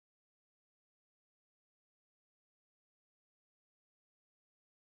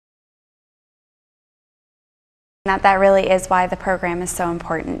That really is why the program is so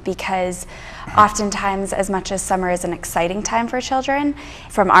important, because oftentimes, as much as summer is an exciting time for children,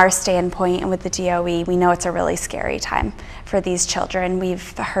 from our standpoint and with the DOE, we know it's a really scary time for these children.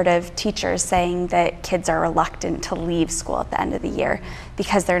 We've heard of teachers saying that kids are reluctant to leave school at the end of the year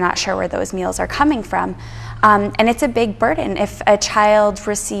because they're not sure where those meals are coming from. And it's a big burden. If a child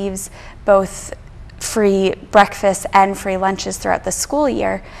receives both free breakfast and free lunches throughout the school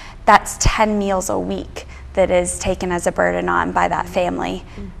year, that's 10 meals a week that is taken as a burden on by that family,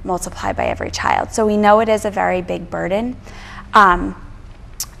 multiplied by every child. So we know it is a very big burden.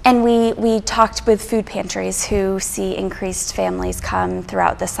 And we talked with food pantries who see increased families come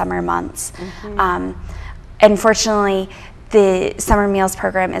throughout the summer months. Unfortunately, the Summer Meals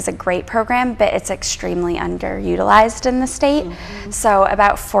Program is a great program, but it's extremely underutilized in the state. So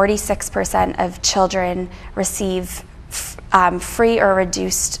about 46% of children receive free or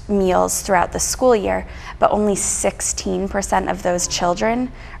reduced meals throughout the school year, but only 16% of those children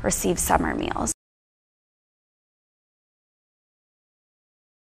receive summer meals.